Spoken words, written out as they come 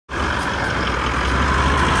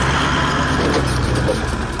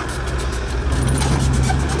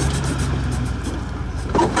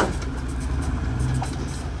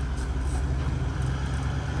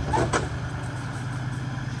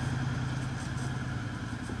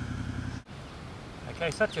Okay,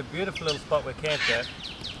 such a beautiful little spot we're camped at,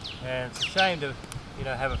 and it's a shame to,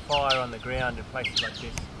 have a fire on the ground in places like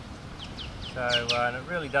this. So, and it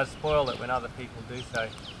really does spoil it when other people do so.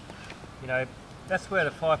 That's where the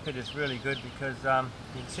fire pit is really good, because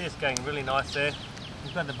you can see it's going really nice there.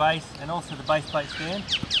 We've got the base and also the base plate stand,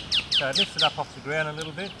 so it lifts it up off the ground a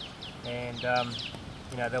little bit, and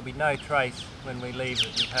there'll be no trace when we leave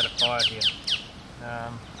that we've had a fire here.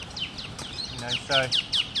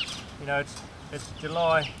 It's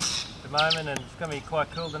July at the moment, and it's going to be quite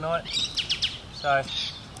cool tonight, so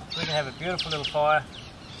we can have a beautiful little fire,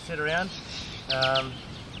 sit around, and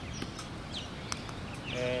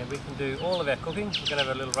we can do all of our cooking. We're going to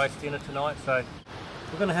have a little roast dinner tonight, so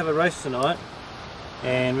we're going to have a roast tonight,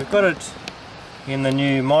 and we've got it in the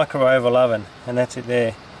new microwave oven, and that's it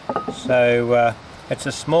there. So it's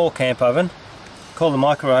a small camp oven called the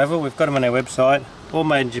microwave. We've got them on our website, all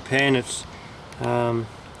made in Japan. It's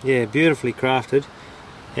beautifully crafted,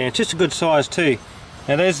 and it's just a good size too.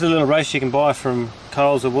 Now there's the little roast you can buy from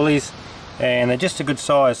Coles or Woolies, and they're just a good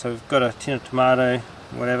size. So we've got a tin of tomato,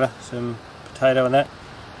 whatever, some potato and that.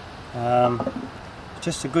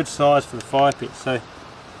 Just a good size for the fire pit. So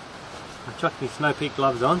I've chucked my Snow Peak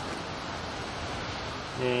gloves on,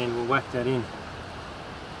 and we'll whack that in.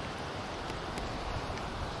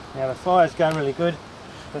 Now the fire's going really good.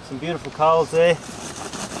 Got some beautiful coals there,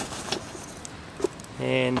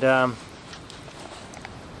 and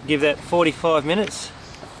give that 45 minutes,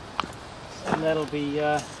 and that'll be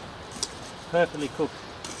perfectly cooked.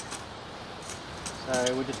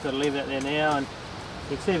 So we've just got to leave that there now, and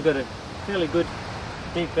you can see we've got a fairly good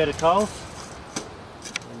deep bed of coals,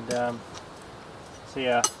 and see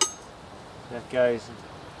how that goes.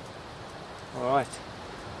 Alright.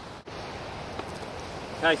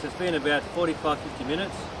 Okay, so it's been about 45-50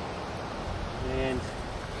 minutes, and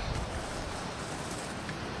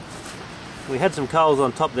we had some coals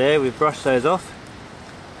on top there. We've brushed those off,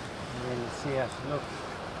 and you see how she looks.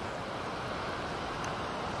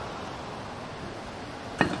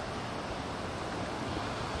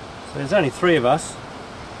 So there's only 3 of us,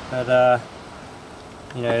 but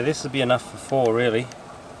this will be enough for 4 really.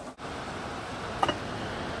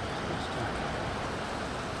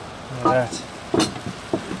 Look at that.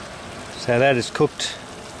 So that is cooked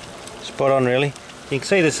spot on really. You can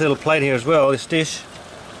see this little plate here as well, this dish.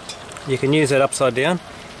 You can use that upside down,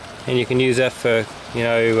 and you can use that for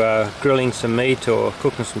grilling some meat or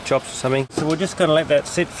cooking some chops or something. So we're just going to let that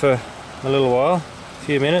sit for a little while, a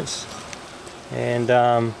few minutes, and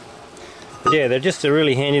they're just a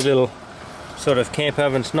really handy little sort of camp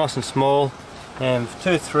oven. It's nice and small, and for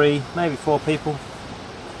 2, 3, maybe 4 people,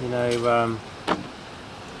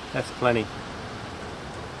 that's plenty.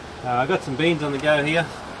 I've got some beans on the go here.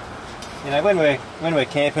 When we're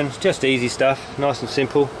camping, it's just easy stuff, nice and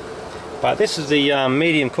simple. But this is the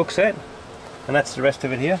medium cook set, and that's the rest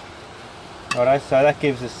of it here. Righto, so that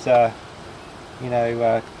gives us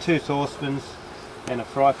 2 saucepans and a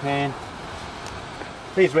fry pan.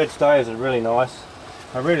 These red stoves are really nice.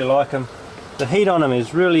 I really like them. The heat on them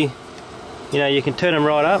is really, you can turn them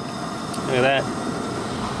right up. Look at that.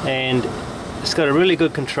 And it's got a really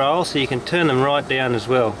good control, so you can turn them right down as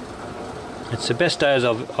well. It's the best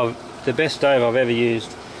stove I've ever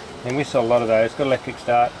used, and we sell a lot of those. It's got electric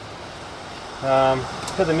start.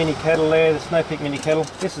 It's got the mini kettle there, the Snow Peak mini kettle.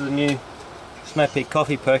 This is the new Snow Peak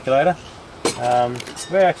coffee percolator.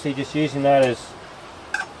 We're actually just using that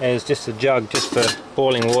as just a jug, just for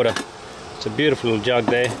boiling water. It's a beautiful little jug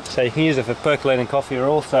there, so you can use it for percolating coffee, or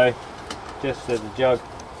also just as a jug.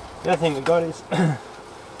 The other thing we've got is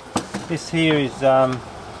this here is the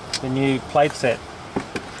new plate set,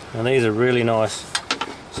 and these are really nice.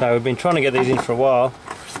 So we've been trying to get these in for a while.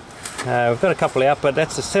 We've got a couple out, but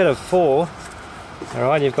that's a set of 4.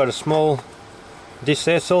 Alright, you've got a small dish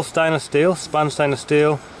there. It's all stainless steel, spun stainless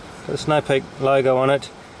steel. Got the Snow Peak logo on it.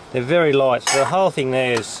 They're very light, so the whole thing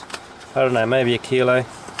there is, I don't know, maybe 1 kilo.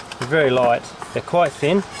 They're very light. They're quite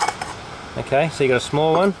thin. Okay, so you got a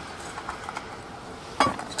small one.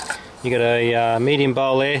 You got a medium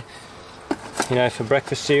bowl there, for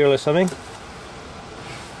breakfast cereal or something.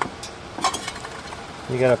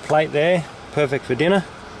 You got a plate there, perfect for dinner.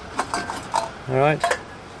 Alright,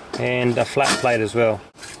 and a flat plate as well.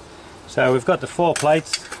 So we've got the 4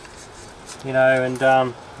 plates, and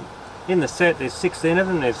in the set there's 16 of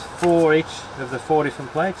them. There's 4 each of the 4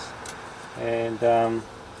 different plates, and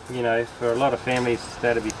for a lot of families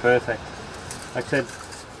that'd be perfect. Like I said,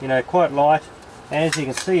 quite light, and as you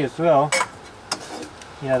can see as well,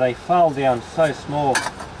 they fold down so small.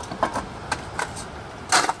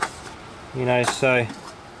 So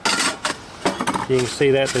you can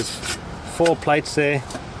see that there's 4 plates there,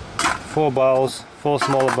 4 bowls, 4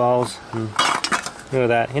 smaller bowls, and look at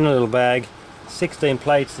that, in a little bag, 16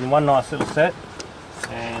 plates in one nice little set,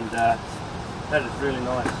 and that is really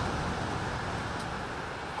nice.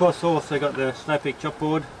 Of course, also got the Snow Peak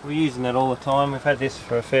chopboard. We're using that all the time. We've had this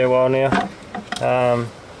for a fair while now.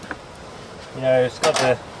 You know, it's got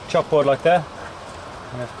the chopboard like that,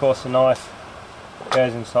 and of course the knife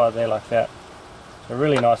goes inside there like that. It's a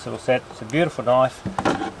really nice little set. It's a beautiful knife,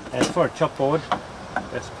 and for a chopboard,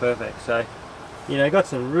 that's perfect. So, you know, got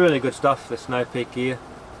some really good stuff for the Snow Peak gear,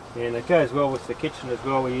 and it goes well with the kitchen as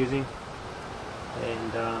well we're using.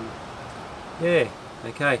 And yeah,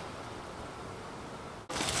 okay.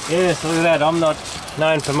 Yeah, so look at that. I'm not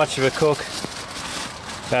known for much of a cook,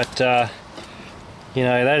 but you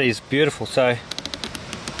know, that is beautiful. So,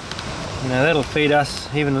 you know, that'll feed us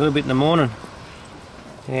even a little bit in the morning,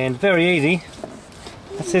 and very easy.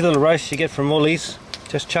 That's these little roasts you get from Woolies.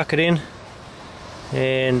 Just chuck it in,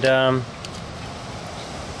 and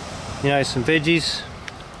you know, some veggies,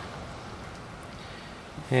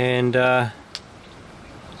 and look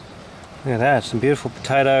at that, some beautiful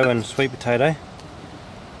potato and sweet potato.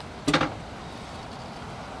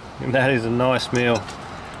 And that is a nice meal.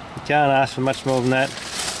 You can't ask for much more than that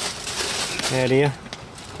out here.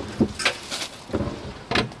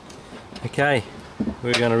 Okay,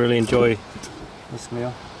 we're going to really enjoy this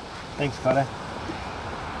meal. Thanks, Cotto.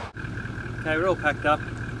 Okay, we're all packed up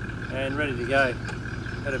and ready to go.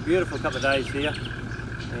 Had a beautiful couple of days here,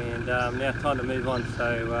 and now time to move on.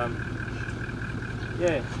 So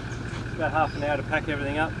yeah, about half an hour to pack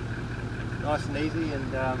everything up, nice and easy,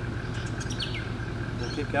 and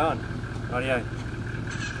we'll keep going. Rightio.